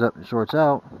it comes up and shorts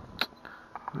out,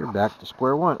 you're back to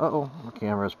square one. Uh-oh, my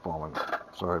camera's falling.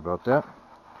 Sorry about that.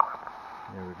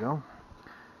 There we go.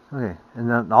 Okay, and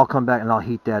then I'll come back and I'll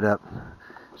heat that up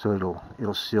so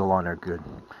it'll seal on there good.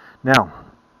 Now,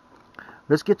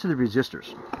 let's get to the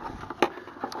resistors.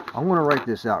 I'm going to write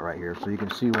this out right here so you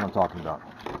can see what I'm talking about.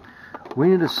 We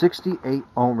need a 68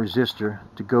 ohm resistor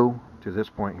to go to this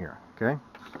point here, okay?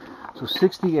 So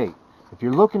 68. If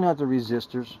you're looking at the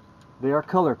resistors, they are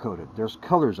color coded. There's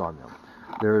colors on them.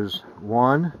 There's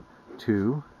 1,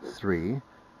 2, 3,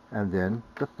 and then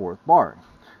the fourth bar.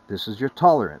 This is your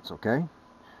tolerance, okay?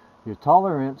 Your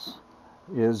tolerance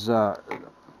is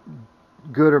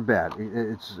good or bad.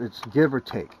 It's give or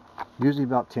take. Usually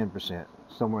about 10%,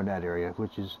 somewhere in that area,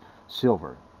 which is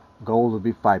silver. Gold would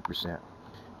be 5%.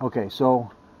 Okay,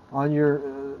 so on your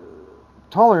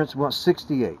tolerance, we want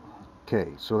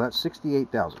 68K. So that's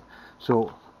 68,000.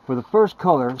 So for the first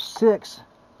color, 6,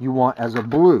 you want as a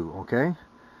blue, okay?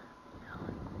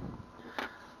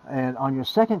 And on your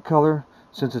second color,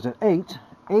 since it's an 8,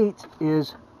 8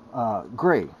 is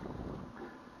gray.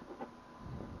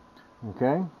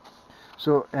 Okay?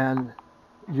 So, and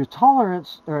your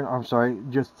tolerance, or I'm sorry,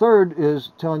 your third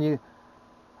is telling you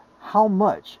how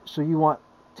much. So you want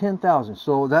 10,000.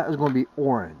 So that is going to be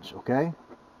orange, okay?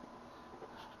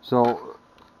 So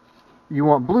you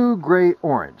want blue, gray,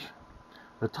 orange.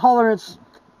 The tolerance,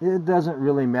 it doesn't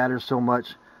really matter so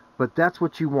much, but that's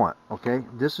what you want, okay?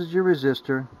 This is your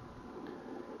resistor,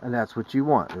 and that's what you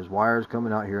want. There's wires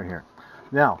coming out here and here.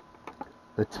 Now,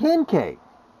 the 10K,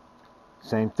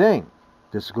 same thing.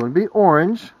 This is going to be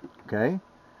orange, okay?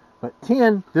 But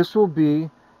 10, this will be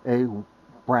a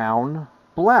brown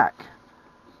black,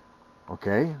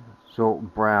 okay? So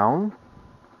brown,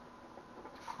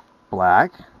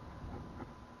 black,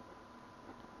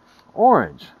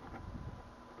 orange,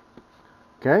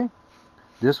 okay?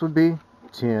 This would be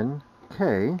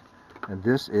 10K, and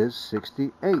this is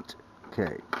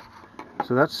 68K.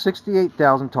 So that's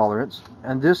 68,000 tolerance,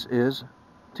 and this is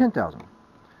 10,000.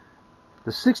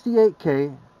 The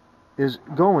 68K is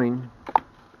going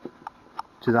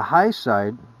to the high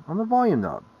side on the volume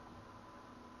knob.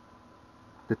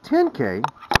 The 10K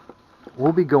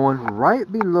will be going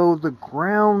right below the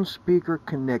ground speaker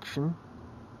connection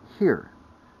here.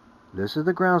 This is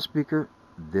the ground speaker,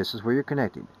 this is where you're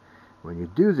connected. When you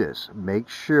do this, make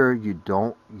sure you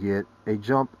don't get a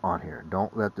jump on here.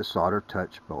 Don't let the solder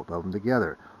touch both of them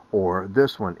together, or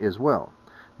this one as well.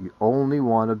 You only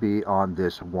want to be on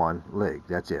this one leg,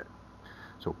 that's it.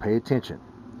 So pay attention.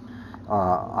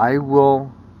 I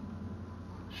will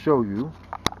show you.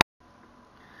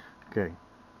 Okay,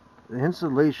 the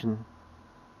insulation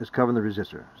is covering the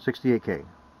resistor, 68K.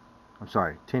 I'm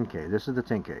sorry, 10K. This is the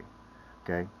 10K.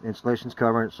 Okay, insulation's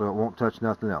covering it so it won't touch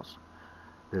nothing else.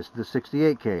 This is the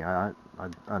 68K. I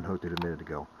unhooked it a minute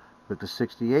ago, but the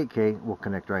 68K will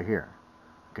connect right here.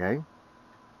 Okay,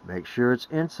 make sure it's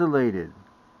insulated.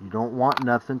 You don't want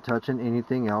nothing touching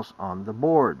anything else on the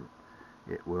board.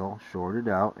 It will short it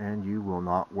out and you will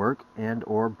not work and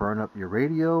or burn up your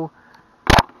radio,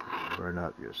 burn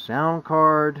up your sound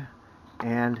card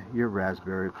and your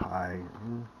Raspberry Pi.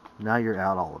 Now you're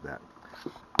out all of that.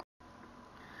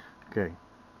 Okay,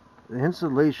 the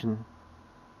insulation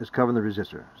is covering the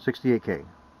resistor, 68K.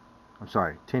 I'm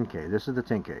sorry, 10K. This is the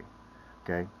 10K.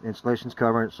 Okay, insulation's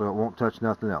covering it so it won't touch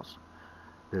nothing else.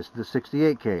 This is the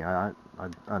 68K. I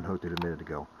unhooked it a minute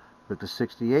ago, but the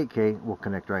 68K will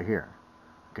connect right here.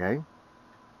 Okay,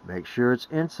 make sure it's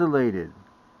insulated.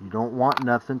 You don't want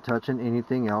nothing touching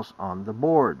anything else on the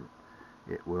board.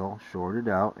 It will short it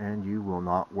out and you will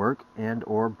not work and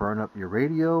or burn up your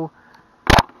radio,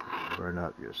 burn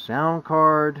up your sound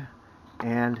card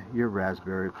and your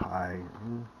Raspberry Pi.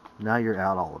 Now you're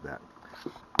out all of that.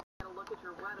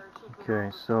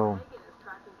 Okay, so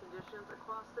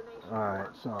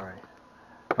alright, sorry.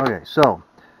 Okay, so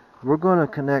we're going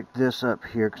to connect this up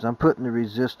here because I'm putting the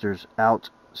resistors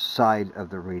outside of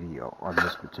the radio on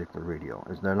this particular radio.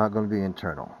 They're not going to be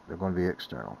internal, they're going to be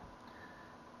external.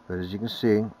 But as you can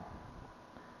see,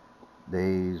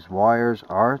 these wires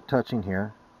are touching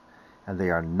here and they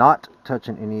are not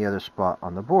touching any other spot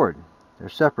on the board. They're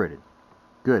separated.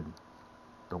 Good.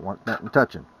 Don't want nothing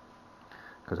touching,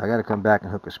 because I got to come back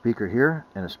and hook a speaker here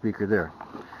and a speaker there,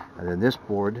 and then this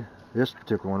board, this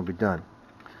particular one, will be done.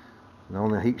 The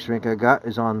only heat shrink I got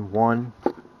is on one,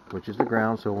 which is the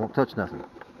ground, so it won't touch nothing.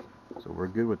 So we're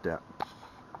good with that.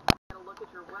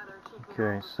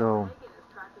 Okay, so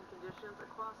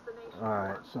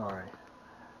alright, sorry.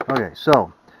 Okay,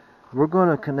 so we're going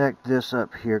to connect this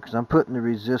up here because I'm putting the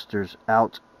resistors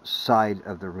outside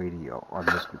of the radio on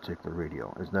this particular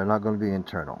radio. They're not going to be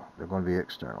internal, they're going to be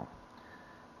external.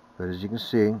 But as you can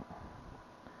see,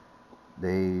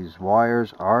 these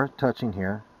wires are touching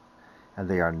here and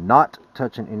they are not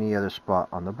touching any other spot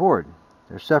on the board.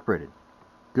 They're separated.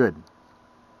 Good.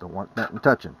 Don't want nothing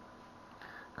touching,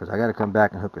 because I got to come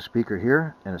back and hook a speaker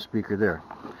here and a speaker there,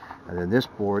 and then this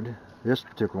board, this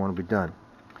particular one, will be done.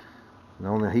 The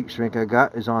only heat shrink I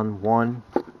got is on one,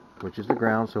 which is the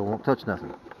ground, so it won't touch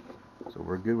nothing. So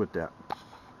we're good with that.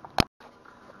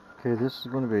 Okay, this is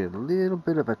going to be a little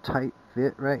bit of a tight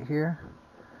fit right here,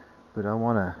 but I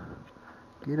want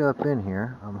to get up in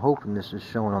here. I'm hoping this is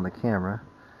showing on the camera,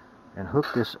 and hook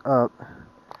this up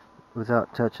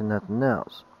without touching nothing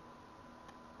else.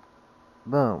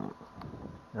 Boom.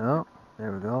 Oh,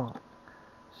 there we go.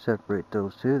 Separate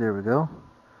those two. There we go.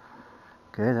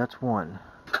 Okay, that's one.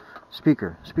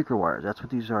 Speaker wires. That's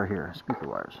what these are here. Speaker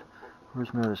wires.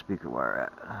 Where's my other speaker wire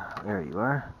at? There you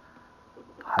are.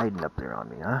 Hiding up there on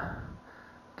me, huh?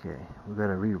 Okay, we got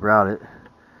to reroute it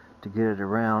to get it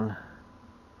around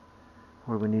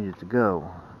where we need it to go.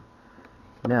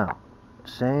 Now,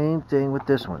 same thing with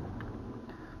this one.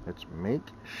 Let's make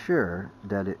sure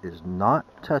that it is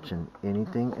not touching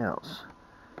anything else.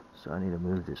 So I need to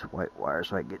move this white wire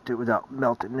so I can get to it without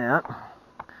melting that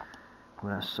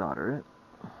when I solder it.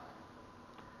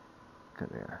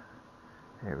 There.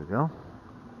 There we go.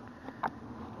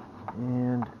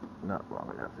 And not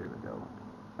long enough. There we go.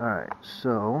 Alright,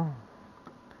 so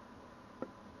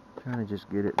trying to just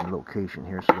get it in location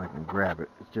here so I can grab it.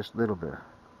 It's just a little bit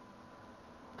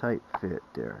tight fit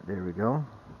there. There we go.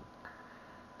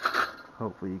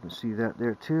 Hopefully you can see that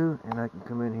there too, and I can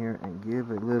come in here and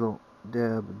give a little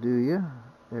dab, do ya?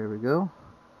 There we go.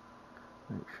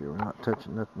 Make sure we're not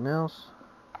touching nothing else.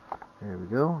 There we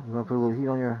go. You want to put a little heat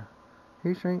on your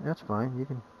heat shrink? That's fine. You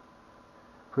can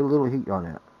put a little heat on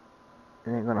that.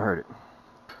 It ain't gonna hurt it.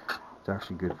 It's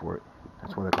actually good for it.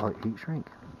 That's why they call it heat shrink.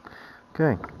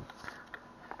 Okay.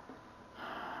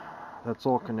 That's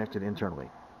all connected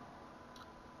internally.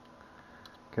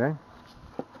 Okay.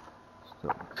 So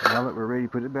now that we're ready to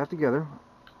put it back together,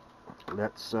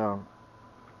 let's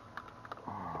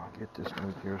get this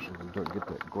moved here so we don't get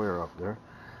that glare up there.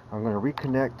 I'm going to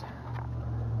reconnect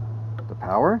the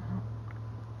power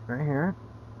right here.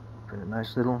 Put a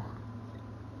nice little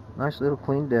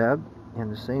clean dab,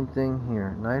 and the same thing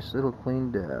here. Nice little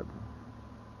clean dab.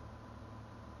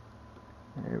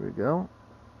 There we go.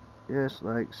 Just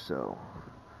like so.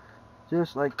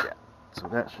 Just like that. So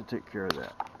that should take care of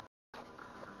that.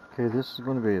 Okay, this is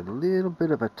going to be a little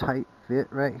bit of a tight fit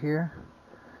right here,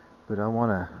 but I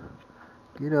want to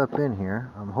get up in here.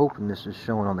 I'm hoping this is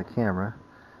showing on the camera,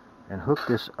 and hook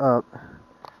this up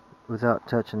without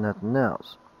touching nothing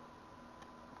else.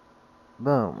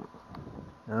 Boom.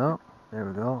 Oh, there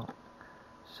we go.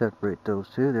 separate those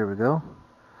two. There we go.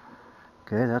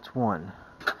 Okay, that's one.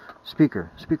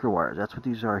 Speaker wires. That's what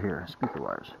these are here. Speaker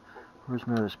wires. Where's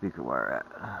my other speaker wire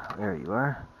at? There you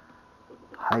are.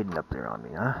 Hiding up there on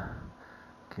me, huh?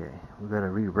 Okay, we gotta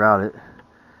reroute it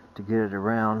to get it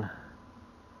around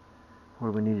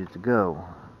where we need it to go.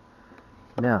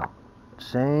 Now,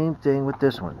 same thing with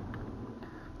this one.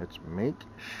 Let's make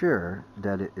sure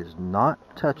that it is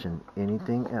not touching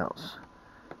anything else.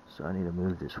 So I need to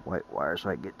move this white wire so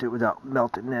I can get to it without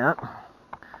melting that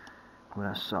when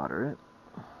I solder it.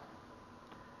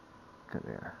 Good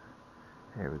there.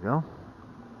 There we go.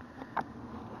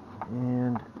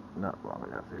 And not long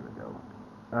enough. There we go.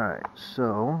 Alright,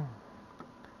 so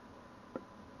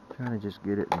trying to just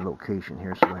get it in location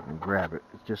here so I can grab it.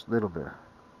 It's just a little bit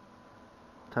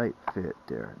tight fit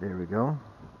there. There we go.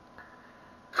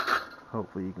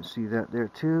 Hopefully you can see that there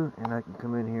too, and I can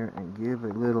come in here and give a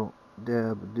little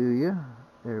dab, do ya?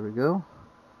 There we go.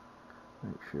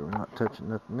 Make sure we're not touching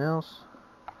nothing else.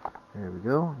 There we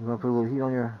go. You want to put a little heat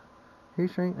on your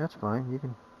heat shrink? That's fine. You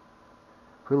can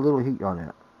put a little heat on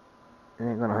that. It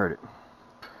ain't gonna hurt it.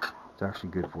 It's actually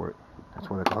good for it. That's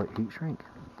why they call it heat shrink.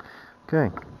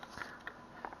 Okay.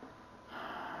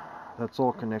 That's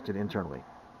all connected internally.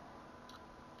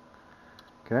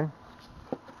 Okay.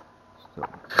 So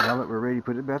now that we're ready to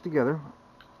put it back together,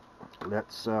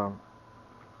 let's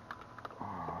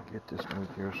get this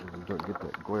moved here so we don't get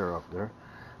that glare up there.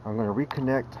 I'm going to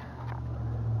reconnect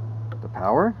the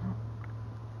power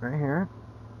right here.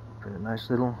 Put a nice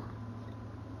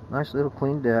little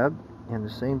clean dab, and the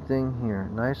same thing here.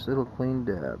 Nice little clean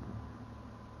dab.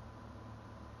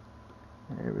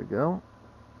 There we go.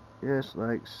 Just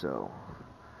like so.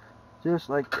 Just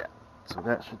like that. So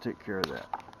that should take care of that.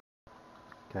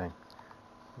 Okay.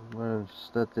 I'm going to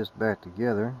set this back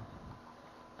together.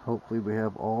 Hopefully we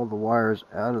have all the wires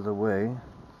out of the way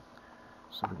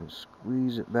so we can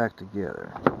squeeze it back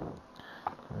together.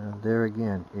 And there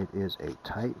again, it is a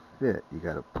tight fit. You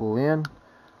got to pull in,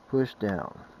 push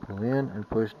down, pull in and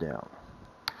push down.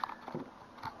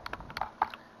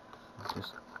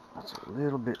 It's a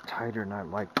little bit tighter than I'd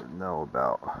like to know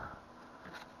about.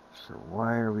 So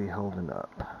why are we holding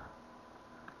up?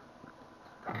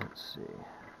 Let's see.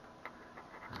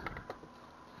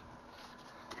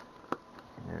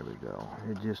 There we go.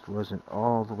 It just wasn't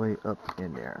all the way up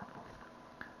in there.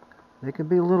 They can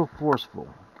be a little forceful.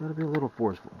 Gotta be a little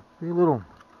forceful. Be a little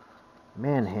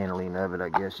manhandling of it, I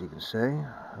guess you can say.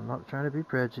 I'm not trying to be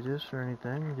prejudiced or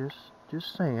anything.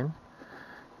 Just saying.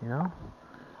 You know,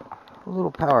 a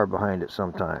little power behind it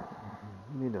sometime.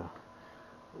 Need a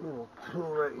little tool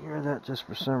right here that just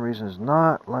for some reason is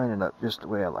not lining up just the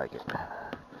way I like it.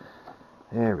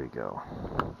 There we go.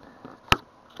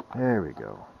 There we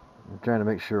go. I'm trying to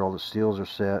make sure all the seals are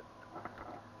set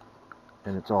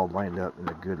and it's all lined up in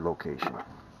a good location.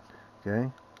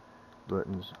 Okay,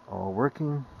 buttons all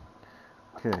working.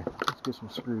 Okay, let's get some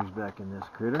screws back in this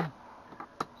critter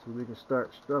so we can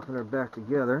start stuffing her back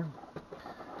together.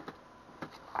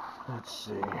 Let's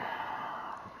see.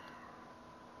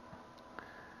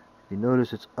 If you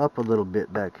notice, it's up a little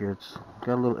bit back here. It's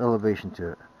got a little elevation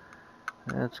to it.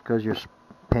 That's because you're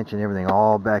pinching everything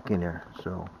all back in there.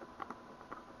 So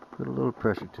put a little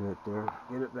pressure to it there.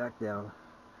 Get it back down.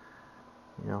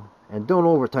 You know, and don't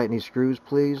over tighten these screws,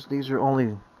 please. These are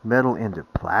only metal into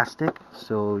plastic,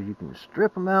 so you can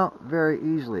strip them out very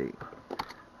easily.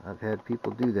 I've had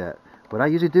people do that. What I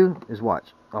usually do is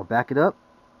watch. I'll back it up,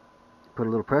 put a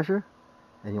little pressure,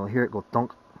 and you'll hear it go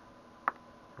thunk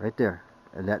right there.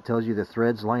 And that tells you the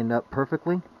threads lined up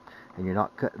perfectly, and you're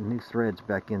not cutting new threads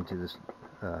back into this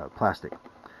plastic.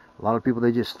 A lot of people,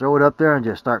 they just throw it up there and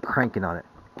just start cranking on it.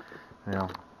 You know,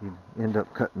 you end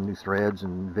up cutting new threads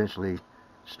and eventually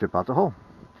strip out the hole.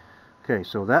 Okay,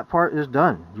 so that part is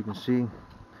done. You can see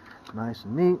nice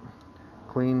and neat,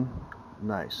 clean,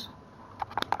 nice.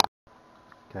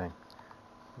 Okay,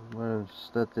 I'm going to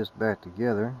set this back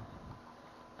together.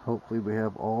 Hopefully we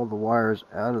have all the wires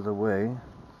out of the way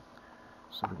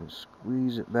so we can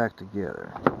squeeze it back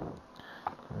together.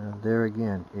 And there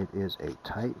again, it is a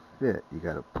tight fit. You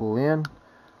got to pull in,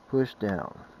 push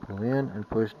down, pull in and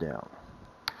push down.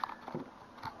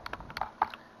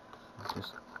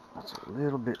 It's a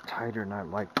little bit tighter than I'd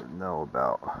like to know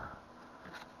about.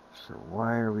 So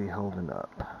why are we holding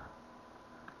up?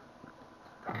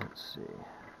 Let's see.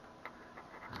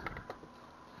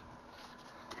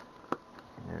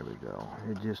 There we go.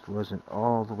 It just wasn't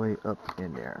all the way up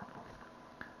in there.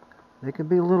 They can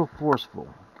be a little forceful.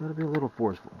 Gotta be a little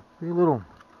forceful. Be a little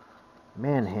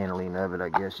manhandling of it, I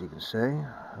guess you can say.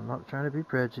 I'm not trying to be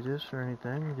prejudiced or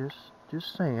anything.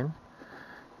 Just saying.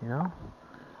 You know,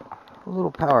 a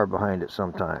little power behind it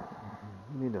sometime.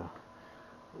 You need a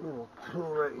little tool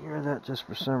right here that just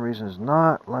for some reason is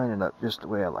not lining up just the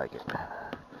way I like it.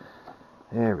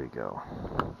 There we go.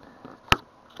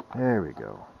 There we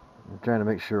go. I'm trying to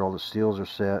make sure all the seals are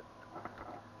set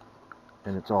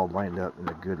and it's all lined up in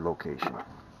a good location.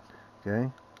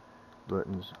 Okay,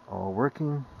 buttons all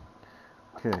working.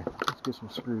 Okay, let's get some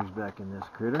screws back in this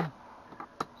critter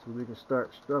so we can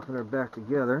start stuffing her back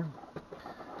together.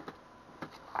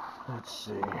 Let's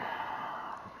see.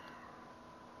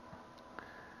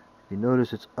 You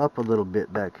notice it's up a little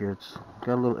bit back here. It's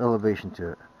got a little elevation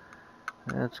to it.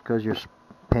 That's because you're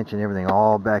pinching everything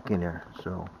all back in there.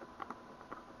 So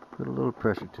put a little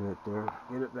pressure to it there.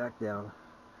 Get it back down.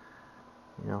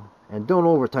 You know, and don't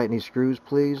over tighten these screws,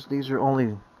 please. These are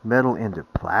only metal into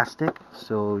plastic,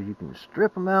 so you can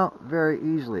strip them out very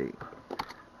easily.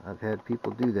 I've had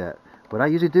people do that. What I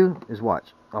usually do is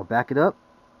watch. I'll back it up,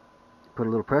 put a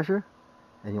little pressure,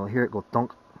 and you'll hear it go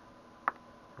thunk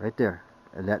right there.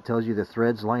 And that tells you the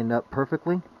threads lined up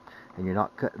perfectly and you're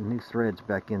not cutting new threads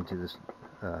back into this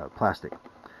plastic.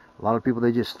 A lot of people,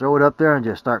 they just throw it up there and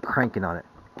just start cranking on it.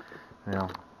 You know,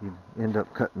 you end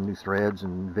up cutting new threads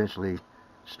and eventually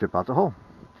strip out the hole.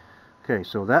 Okay,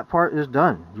 so that part is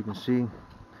done. You can see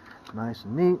nice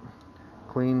and neat,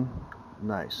 clean,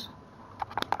 nice.